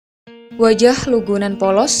Wajah, lugu, dan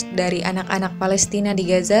polos dari anak-anak Palestina di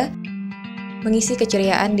Gaza mengisi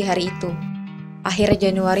keceriaan di hari itu, akhir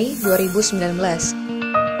Januari 2019.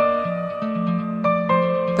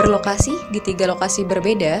 Berlokasi di 3 lokasi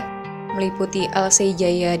berbeda, meliputi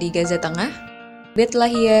Shejaiya di Gaza Tengah, Beit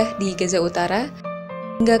Lahia di Gaza Utara,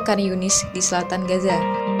 hingga Younis di Selatan Gaza.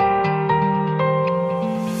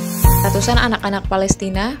 Ratusan anak-anak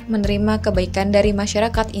Palestina menerima kebaikan dari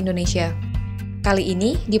masyarakat Indonesia. Kali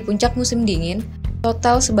ini, di Puncak Musim Dingin,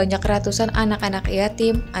 total sebanyak ratusan anak-anak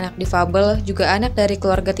yatim, anak difabel, juga anak dari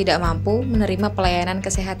keluarga tidak mampu menerima pelayanan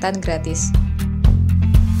kesehatan gratis.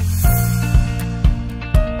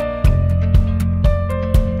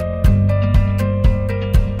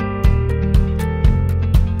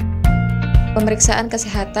 Pemeriksaan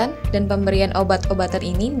kesehatan dan pemberian obat-obatan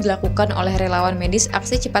ini dilakukan oleh relawan medis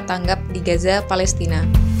Aksi, Cepat, Tanggap di Gaza, Palestina.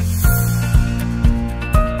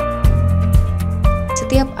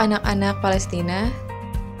 Setiap anak-anak Palestina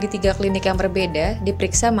di 3 klinik yang berbeda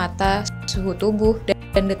diperiksa mata, suhu tubuh,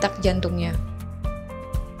 dan detak jantungnya.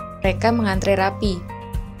 Mereka mengantre rapi,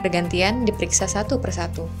 bergantian diperiksa satu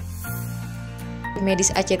persatu.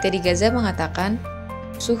 Medis ACT di Gaza mengatakan,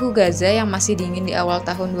 suhu Gaza yang masih dingin di awal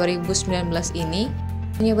tahun 2019 ini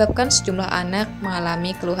menyebabkan sejumlah anak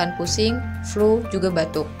mengalami keluhan pusing, flu, juga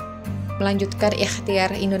batuk. Melanjutkan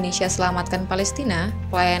ikhtiar Indonesia Selamatkan Palestina,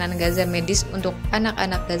 pelayanan Gaza medis untuk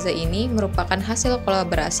anak-anak Gaza ini merupakan hasil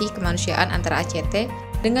kolaborasi kemanusiaan antara ACT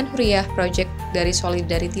dengan Huriyah Project dari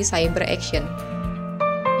Solidarity Cyber Action.